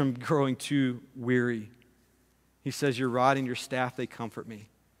keep us from growing too weary. He says, your rod and your staff, they comfort me.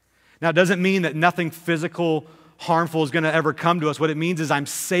 Now, it doesn't mean that nothing physical, harmful is going to ever come to us. What it means is I'm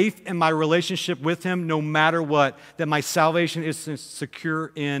safe in my relationship with him no matter what, that my salvation is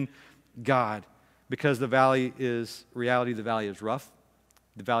secure in God. Because the valley is rough.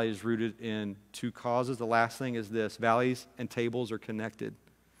 The valley is rooted in two causes. The last thing is this: valleys and tables are connected.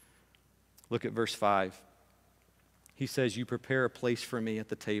 Look at verse 5. He says, you prepare a place for me at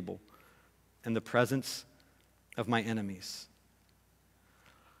the table in the presence of my enemies.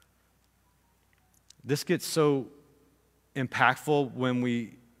 This gets so impactful when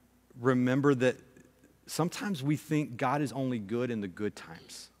we remember that sometimes we think God is only good in the good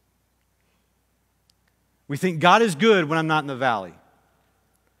times. We think God is good when I'm not in the valley.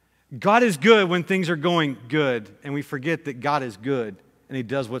 God is good when things are going good, and we forget that God is good and he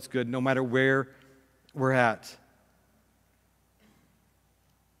does what's good no matter where we're at.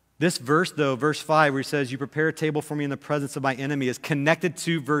 This verse, though, verse 5, where he says, you prepare a table for me in the presence of my enemy, is connected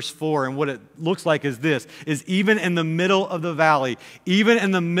to verse 4. And what it looks like is this, is even in the middle of the valley, even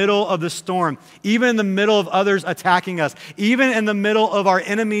in the middle of the storm, even in the middle of others attacking us, even in the middle of our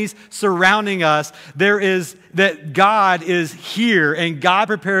enemies surrounding us, that God is here and God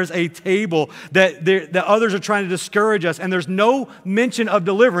prepares a table that others are trying to discourage us. And there's no mention of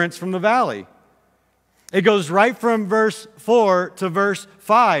deliverance from the valley. It goes right from verse 4 to verse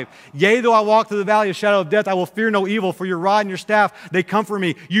 5. Yea, though I walk through the valley of shadow of death, I will fear no evil, for your rod and your staff, they comfort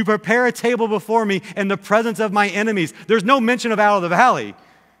me. You prepare a table before me in the presence of my enemies. There's no mention of out of the valley.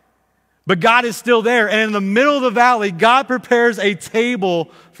 But God is still there. And in the middle of the valley, God prepares a table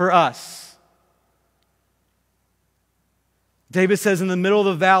for us. David says in the middle of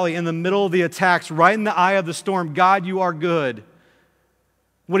the valley, in the middle of the attacks, right in the eye of the storm, God, you are good.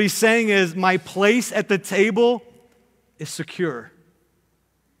 What he's saying is, my place at the table is secure.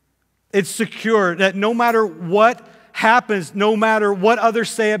 It's secure that no matter what happens, no matter what others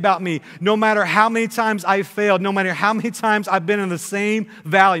say about me, no matter how many times I've failed, no matter how many times I've been in the same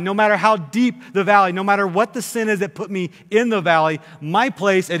valley, no matter how deep the valley, no matter what the sin is that put me in the valley, my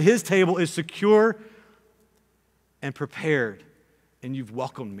place at his table is secure and prepared. And you've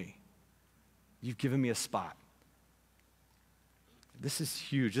welcomed me. You've given me a spot. This is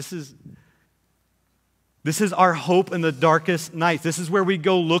huge. This is our hope in the darkest nights. This is where we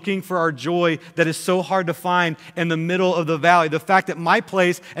go looking for our joy that is so hard to find in the middle of the valley. The fact that my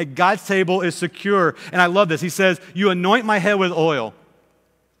place at God's table is secure. And I love this. He says, you anoint my head with oil.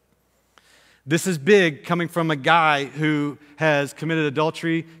 This is big coming from a guy who has committed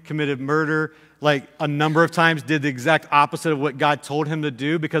adultery, committed murder, like a number of times did the exact opposite of what God told him to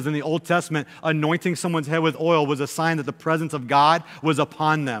do, because in the Old Testament, anointing someone's head with oil was a sign that the presence of God was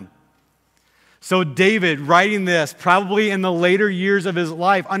upon them. So David, writing this, probably in the later years of his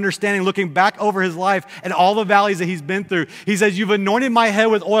life, understanding, looking back over his life and all the valleys that he's been through, he says, you've anointed my head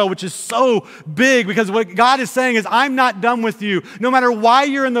with oil, which is so big, because what God is saying is, I'm not done with you. No matter why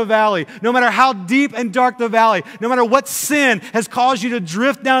you're in the valley, no matter how deep and dark the valley, no matter what sin has caused you to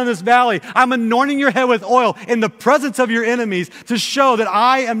drift down in this valley, I'm anointing your head with oil in the presence of your enemies to show that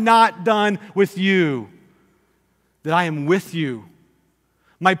I am not done with you, that I am with you.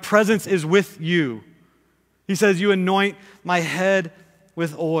 My presence is with you. He says, you anoint my head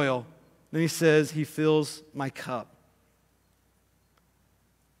with oil. Then he says, he fills my cup.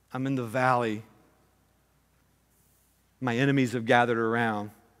 I'm in the valley. My enemies have gathered around.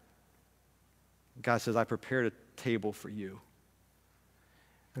 God says, I prepared a table for you.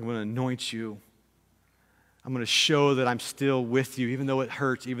 I'm going to anoint you. I'm going to show that I'm still with you, even though it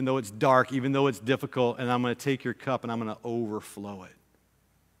hurts, even though it's dark, even though it's difficult, and I'm going to take your cup and I'm going to overflow it.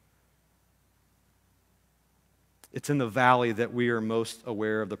 It's in the valley that we are most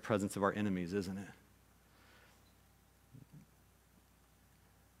aware of the presence of our enemies, isn't it?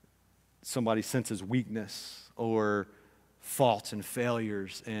 Somebody senses weakness or faults and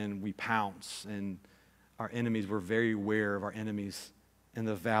failures, and we pounce. And our enemies, we're very aware of our enemies in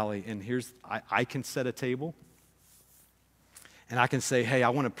the valley. And I can set a table, and I can say, hey, I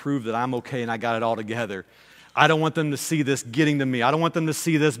want to prove that I'm okay and I got it all together. I don't want them to see this getting to me. I don't want them to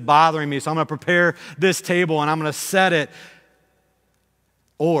see this bothering me. So I'm going to prepare this table and I'm going to set it.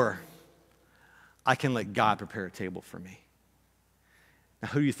 Or I can let God prepare a table for me. Now,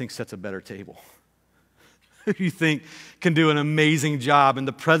 who do you think sets a better table? Who do you think can do an amazing job in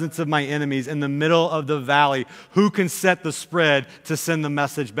the presence of my enemies in the middle of the valley? Who can set the spread to send the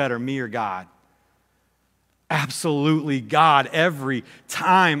message better, me or God? Absolutely God. Every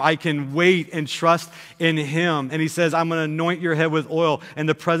time I can wait and trust in him. And he says, I'm going to anoint your head with oil in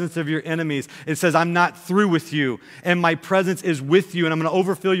the presence of your enemies. It says, I'm not through with you, and my presence is with you, and I'm going to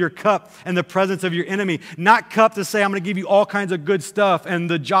overfill your cup in the presence of your enemy. Not cup to say I'm going to give you all kinds of good stuff, and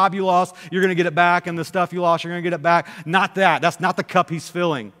the job you lost, you're going to get it back, and the stuff you lost, you're going to get it back. Not that. That's not the cup he's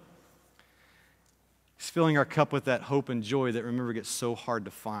filling. He's filling our cup with that hope and joy that, remember, gets so hard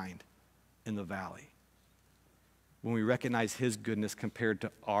to find in the valley. When we recognize his goodness compared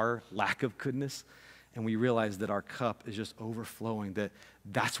to our lack of goodness, and we realize that our cup is just overflowing,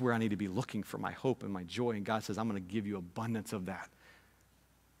 that's where I need to be looking for my hope and my joy. And God says, I'm going to give you abundance of that.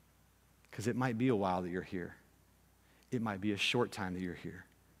 Because it might be a while that you're here. It might be a short time that you're here.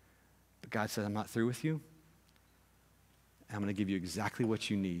 But God says, I'm not through with you. And I'm going to give you exactly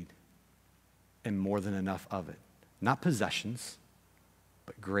what you need and more than enough of it. Not possessions,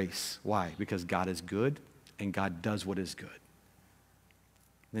 but grace. Why? Because God is good. And God does what is good.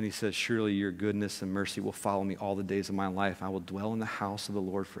 Then he says, surely your goodness and mercy will follow me all the days of my life. I will dwell in the house of the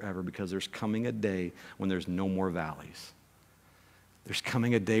Lord forever, because there's coming a day when there's no more valleys. There's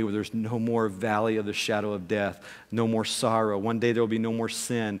coming a day where there's no more valley of the shadow of death, no more sorrow. One day there will be no more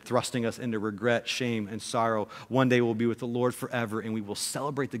sin, thrusting us into regret, shame, and sorrow. One day we'll be with the Lord forever, and we will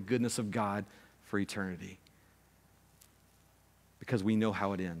celebrate the goodness of God for eternity, because we know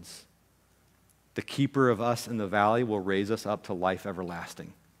how it ends. The keeper of us in the valley will raise us up to life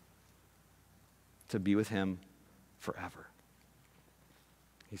everlasting, to be with him forever.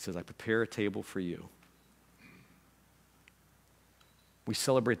 He says, I prepare a table for you We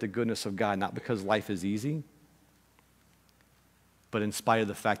celebrate the goodness of God not because life is easy, but in spite of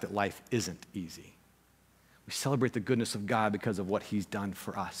the fact that life isn't easy. We celebrate the goodness of God because of what he's done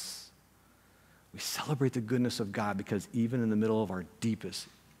for us. We celebrate the goodness of God because even in the middle of our deepest,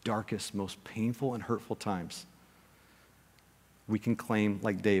 darkest, most painful and hurtful times, we can claim,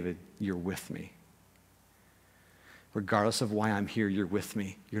 like David, you're with me. Regardless of why I'm here, you're with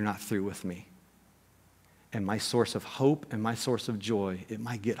me. You're not through with me. And my source of hope and my source of joy, it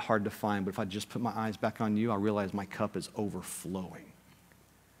might get hard to find, but if I just put my eyes back on you, I realize my cup is overflowing.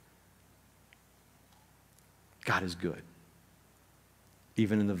 God is good.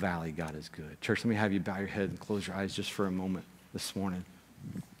 Even in the valley, God is good. Church, let me have you bow your head and close your eyes just for a moment this morning.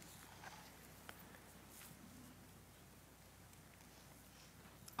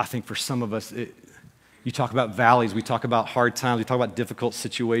 I think for some of us, you talk about valleys, we talk about hard times, we talk about difficult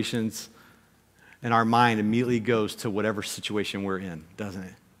situations, and our mind immediately goes to whatever situation we're in, doesn't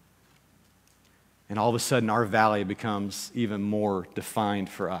it? And all of a sudden, our valley becomes even more defined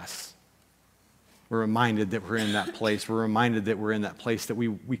for us. We're reminded that we're in that place. We're reminded that we're in that place that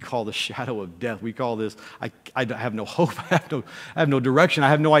we call the shadow of death. We call this, I have no hope, I have no direction, I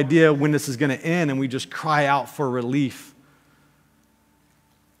have no idea when this is going to end, and we just cry out for relief.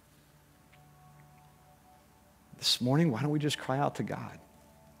 This morning, why don't we just cry out to God?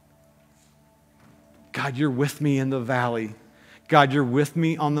 God, you're with me in the valley. God, you're with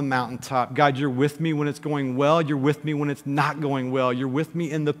me on the mountaintop. God, you're with me when it's going well. You're with me when it's not going well. You're with me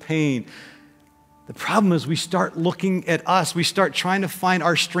in the pain. The problem is we start looking at us. We start trying to find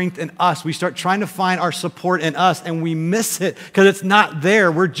our strength in us. We start trying to find our support in us, and we miss it because it's not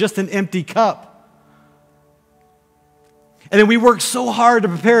there. We're just an empty cup. And then we work so hard to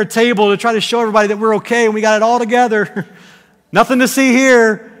prepare a table to try to show everybody that we're okay and we got it all together. Nothing to see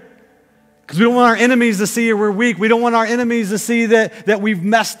here. Because we don't want our enemies to see we're weak. We don't want our enemies to see that we've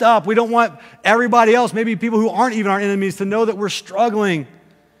messed up. We don't want everybody else, maybe people who aren't even our enemies, to know that we're struggling.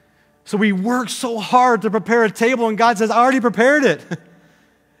 So we work so hard to prepare a table, and God says, I already prepared it.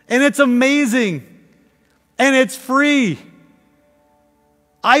 And it's amazing. And it's free.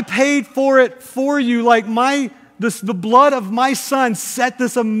 I paid for it for you. Like the blood of my son set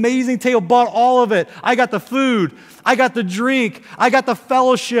this amazing table, bought all of it. I got the food. I got the drink. I got the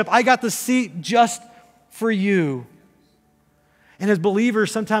fellowship. I got the seat just for you. And as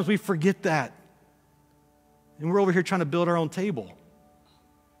believers, sometimes we forget that. And we're over here trying to build our own table.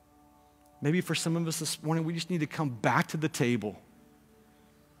 Maybe for some of us this morning, we just need to come back to the table.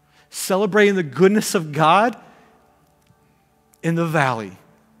 Celebrating the goodness of God in the valley.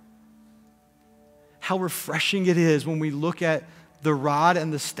 How refreshing it is when we look at the rod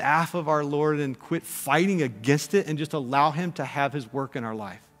and the staff of our Lord and quit fighting against it and just allow him to have his work in our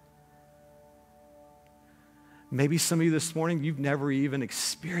life. Maybe some of you this morning, you've never even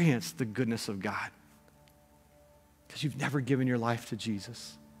experienced the goodness of God because you've never given your life to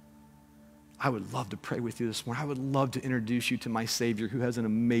Jesus. I would love to pray with you this morning. I would love to introduce you to my Savior who has an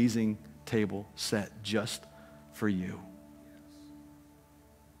amazing table set just for you.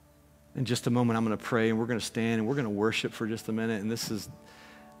 In just a moment, I'm going to pray, and we're going to stand, and we're going to worship for just a minute. And this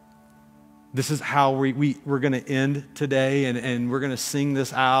is how we're going to end today, and we're going to sing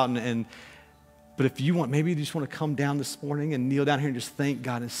this out. But if you want, maybe you just want to come down this morning and kneel down here and just thank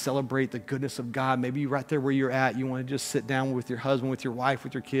God and celebrate the goodness of God. Maybe right there where you're at, you want to just sit down with your husband, with your wife,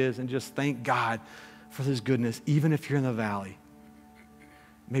 with your kids, and just thank God for His goodness, even if you're in the valley.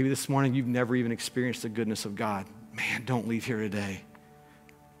 Maybe this morning you've never even experienced the goodness of God. Man, don't leave here today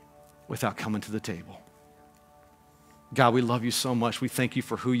without coming to the table. God, we love you so much. We thank you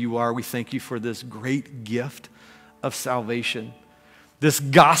for who you are. We thank you for this great gift of salvation. This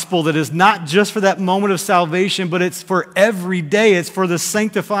gospel that is not just for that moment of salvation, but it's for every day. It's for the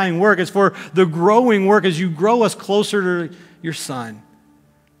sanctifying work. It's for the growing work as you grow us closer to your Son.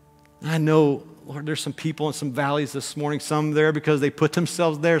 I know, Lord, there's some people in some valleys this morning. Some there because they put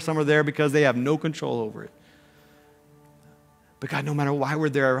themselves there. Some are there because they have no control over it. But God, no matter why we're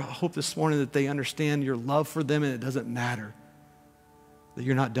there, I hope this morning that they understand your love for them and it doesn't matter, that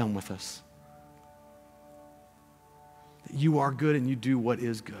you're not done with us. That you are good and you do what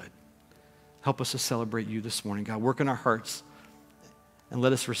is good. Help us to celebrate you this morning. God, work in our hearts and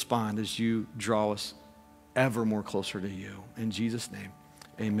let us respond as you draw us ever more closer to you. In Jesus' name,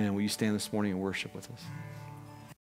 amen. Will you stand this morning and worship with us?